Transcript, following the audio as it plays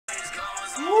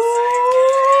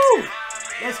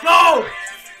go!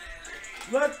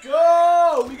 Let's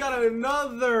go! We got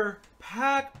another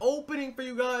pack opening for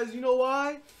you guys. You know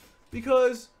why?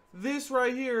 Because this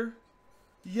right here,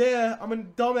 yeah, I'm a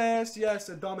dumbass. Yes,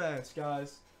 a dumbass,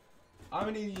 guys. I'm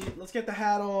an idiot. Let's get the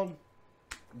hat on.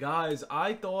 Guys,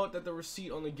 I thought that the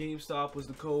receipt on the GameStop was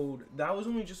the code. That was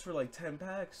only just for like 10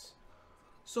 packs.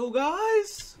 So,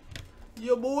 guys,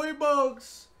 your boy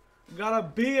Bugs got a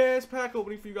big-ass pack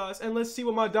opening for you guys. And let's see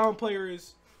what my down player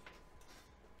is.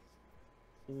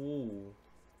 Ooh.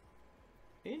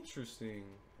 Interesting.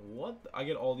 What? I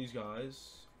get all these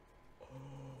guys.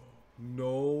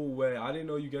 No way. I didn't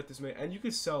know you get this many. And you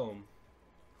could sell them.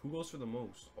 Who goes for the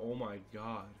most? Oh my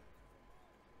god.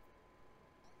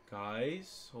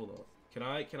 Guys, hold up. Can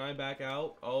I back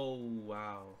out? Oh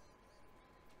wow.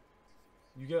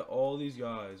 You get all these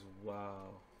guys. Wow.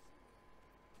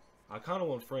 I kind of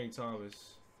want Frank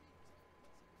Thomas.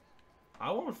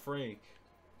 I want Frank.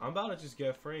 I'm about to just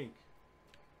get Frank.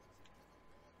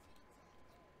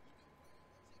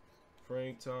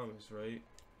 Frank Thomas, right?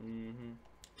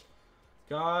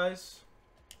 Guys,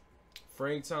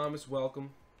 Frank Thomas,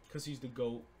 welcome, because he's the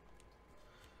GOAT.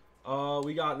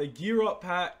 We got the Gear Up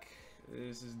pack.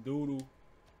 This is doodle.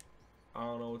 I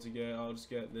don't know what to get. I'll just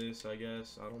get this, I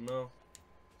guess. I don't know.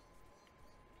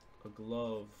 A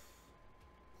glove.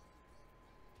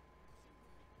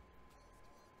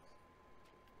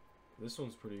 This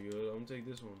one's pretty good. I'm gonna take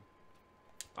this one.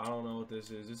 I don't know what this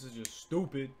is. This is just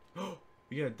stupid.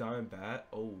 We got a diamond bat.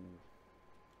 Oh.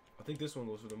 I think this one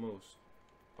goes for the most.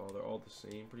 Oh, they're all the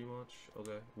same pretty much.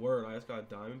 Okay. Word. I just got a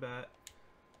diamond bat.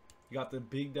 You got the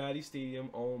Big Daddy Stadium.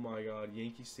 Oh my god.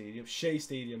 Yankee Stadium. Shea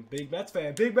Stadium. Big Mets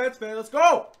fan. Big Mets fan. Let's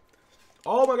go.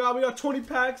 Oh my god. We got 20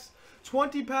 packs.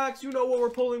 20 packs. You know what we're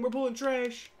pulling. We're pulling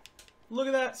trash. Look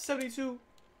at that. 72.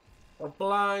 We're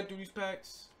blind through these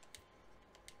packs.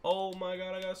 Oh my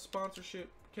god. I got a sponsorship.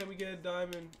 Can we get a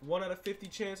diamond? 1 out of 50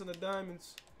 chance on the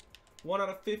diamonds. 1 out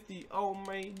of 50. Oh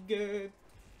my god.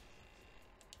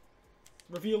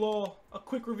 Reveal all. A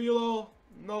quick reveal all.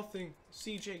 Nothing.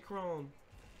 CJ Cron.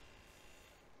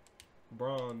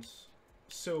 Bronze.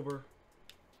 Silver.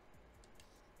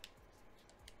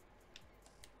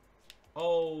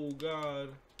 Oh god.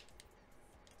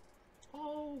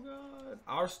 Oh god.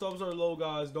 Our stubs are low,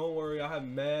 guys. Don't worry. I have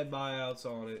mad buyouts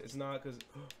on it. It's not because...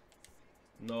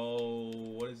 No.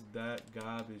 What is that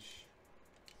garbage?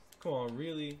 Come on,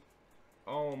 really?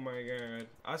 Oh my god.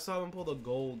 I still haven't pulled a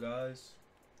gold, guys.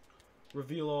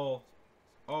 Reveal all.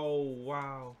 Oh,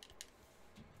 wow.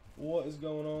 What is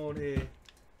going on here?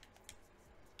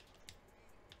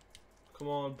 Come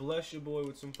on, bless your boy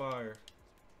with some fire.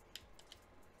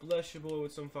 Bless your boy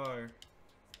with some fire.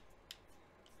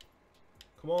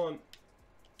 Come on.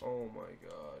 Oh my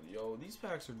god. Yo, these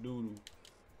packs are doo-doo.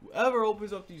 Whoever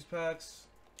opens up these packs,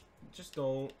 just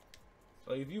don't.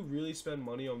 Like, if you really spend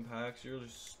money on packs, you're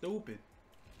just stupid.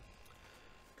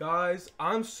 Guys,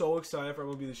 I'm so excited for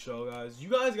MLB The Show, guys. You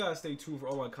guys gotta stay tuned for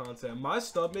all my content. My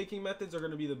stub making methods are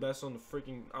gonna be the best on the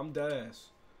freaking... I'm dead ass.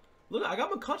 Look, I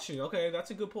got McCutcheon. Okay, that's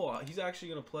a good pull. He's actually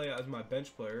gonna play as my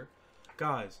bench player.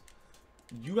 Guys,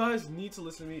 you guys need to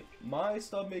listen to me. My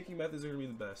stub making methods are gonna be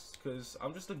the best because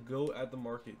I'm just a GOAT at the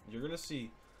market. You're gonna see.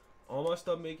 All my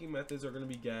stub making methods are gonna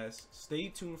be gas. Stay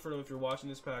tuned for them if you're watching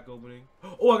this pack opening.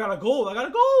 Oh, I got a gold. I got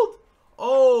a gold.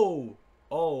 Oh,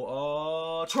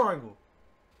 triangle.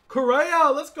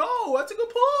 Correa, let's go. That's a good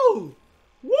pull.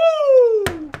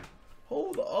 Woo!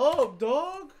 Hold up,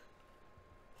 dog.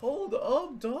 Hold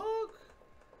up, dog.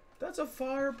 That's a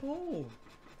fire pull.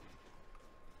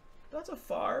 That's a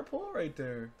fire pull right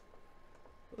there.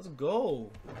 Let's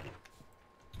go.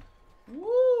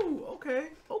 Woo!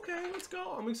 Okay, let's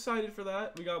go. I'm excited for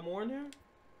that. We got more in here.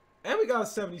 And we got a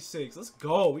 76. Let's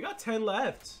go. We got 10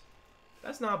 left.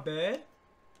 That's not bad.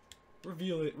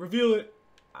 Reveal it. Reveal it.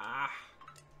 Ah.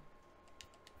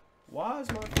 Why is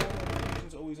my phone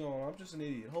notifications always on? I'm just an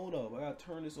idiot. Hold up. I gotta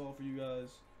turn this off for you guys.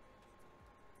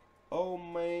 Oh,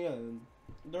 man.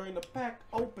 During the pack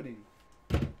opening.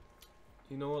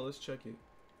 You know what? Let's check it.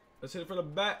 Let's hit it from the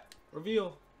back.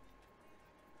 Reveal.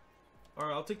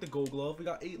 Alright, I'll take the gold glove. We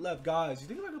got 8 left. Guys, you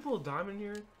think if I could pull a diamond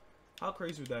here? How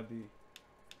crazy would that be?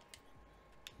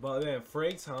 But man,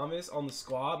 Frank Thomas on the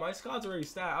squad. My squad's already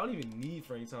stacked. I don't even need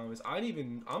Frank Thomas.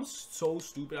 I'm so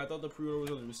stupid. I thought the pre-order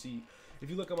was on the receipt. If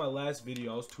you look at my last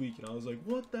video, I was tweaking. I was like,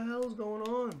 what the hell is going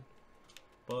on?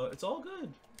 But it's all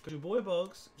good. Because your boy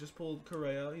Bugs just pulled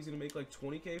Correa. He's going to make like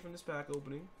 20K from this pack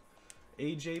opening.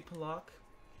 AJ Pollock.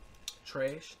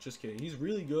 Trash. Just kidding. He's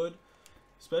really good.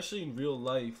 Especially in real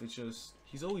life. It's just,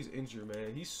 he's always injured,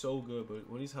 man. He's so good. But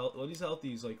when he's healthy,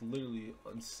 he's like literally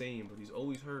insane. But he's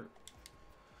always hurt.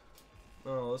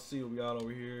 Oh, let's see what we got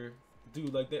over here.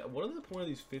 Dude, like, what are the point of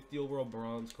these 50 overall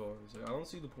bronze cards? Like, I don't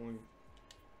see the point.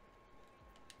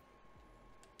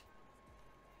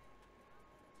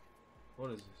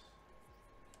 What is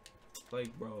this?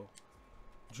 Like, bro.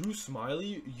 Drew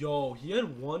Smiley? Yo, he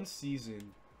had one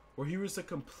season where he was a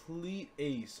complete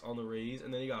ace on the Rays,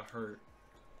 and then he got hurt.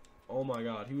 Oh my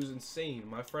god, he was insane.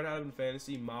 My friend had him in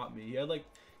fantasy, mopped me.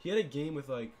 He had a game with,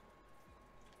 like,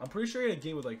 I'm pretty sure he had a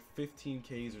game with, like, 15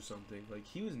 Ks or something. Like,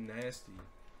 he was nasty.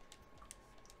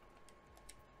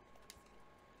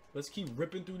 Let's keep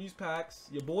ripping through these packs.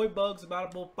 Your boy Bugs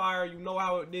about to blow fire. You know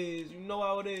how it is. You know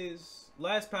how it is.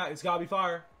 Last pack, it's gotta be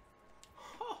fire.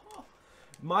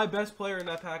 My best player in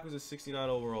that pack was a 69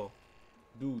 overall.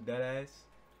 Dude, that ass.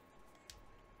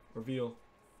 Reveal.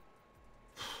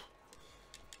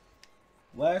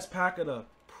 Last pack of the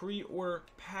pre-order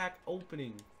pack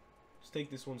opening. Let's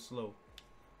take this one slow.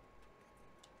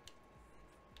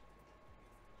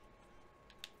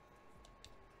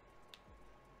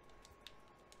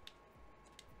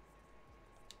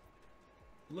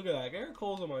 Look at that. Garrett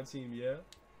Cole's on my team, yeah.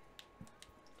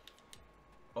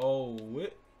 Oh,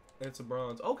 it's a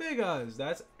bronze. Okay, guys,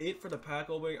 that's it for the pack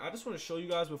opening. I just want to show you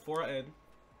guys before I end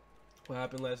what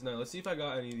happened last night. Let's see if I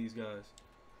got any of these guys.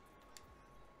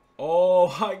 Oh,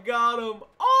 I got him.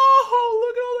 Oh,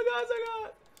 look at all the guys I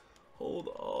got. Hold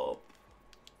up.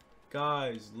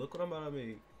 Guys, look what I'm about to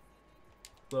make.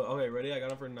 Look, okay, ready? I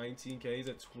got him for 19K. He's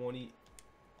at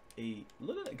 28.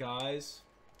 Look at it, guys.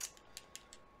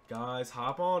 Guys,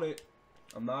 hop on it.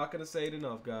 I'm not going to say it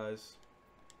enough, guys.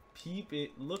 Peep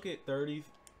it. Look at 30.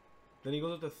 Then he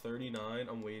goes up to 39.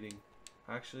 I'm waiting.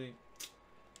 Actually,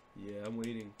 yeah, I'm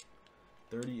waiting.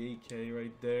 38K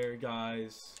right there,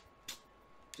 guys.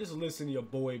 Just listen to your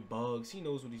boy Bugs. He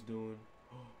knows what he's doing.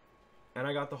 And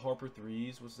I got the Harper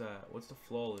 3s. What's that? What's the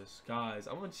flawless? Guys,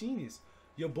 I'm a genius.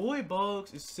 Your boy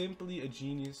Bugs is simply a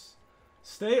genius.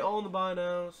 Stay on the buy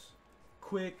nows.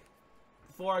 Quick.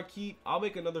 Before I keep, I'll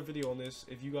make another video on this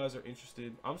if you guys are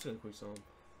interested. I'm just gonna quick some.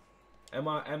 Am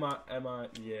I?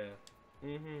 Yeah.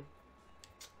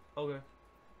 Okay.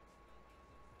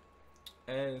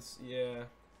 And it's, yeah.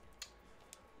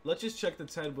 Let's just check the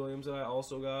Ted Williams that I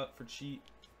also got for cheap.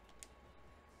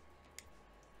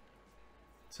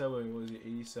 Ted Williams, what is he,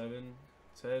 87?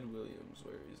 Ted Williams,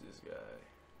 where is this guy?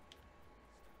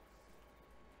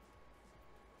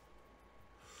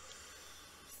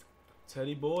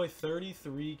 Teddy boy,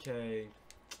 33K.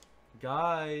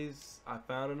 Guys, I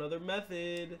found another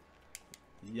method.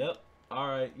 Yep.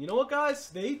 Alright, you know what, guys?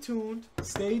 Stay tuned.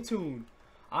 Stay tuned.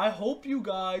 I hope you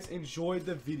guys enjoyed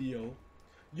the video.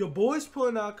 Your boy's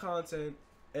putting out content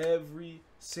every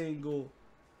single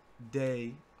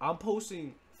day. I'm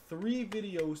posting 3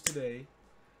 videos today.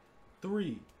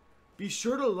 3. Be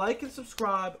sure to like and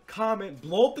subscribe, comment,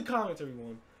 blow up the comments,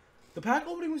 everyone. The pack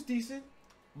opening was decent.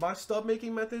 My stub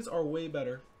making methods are way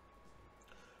better.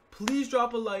 Please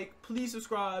drop a like. Please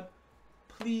subscribe.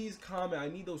 Please comment. I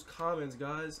need those comments,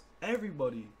 guys.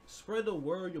 Everybody, spread the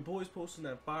word. Your boy's posting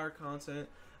that fire content.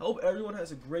 I hope everyone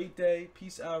has a great day.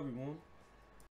 Peace out, everyone.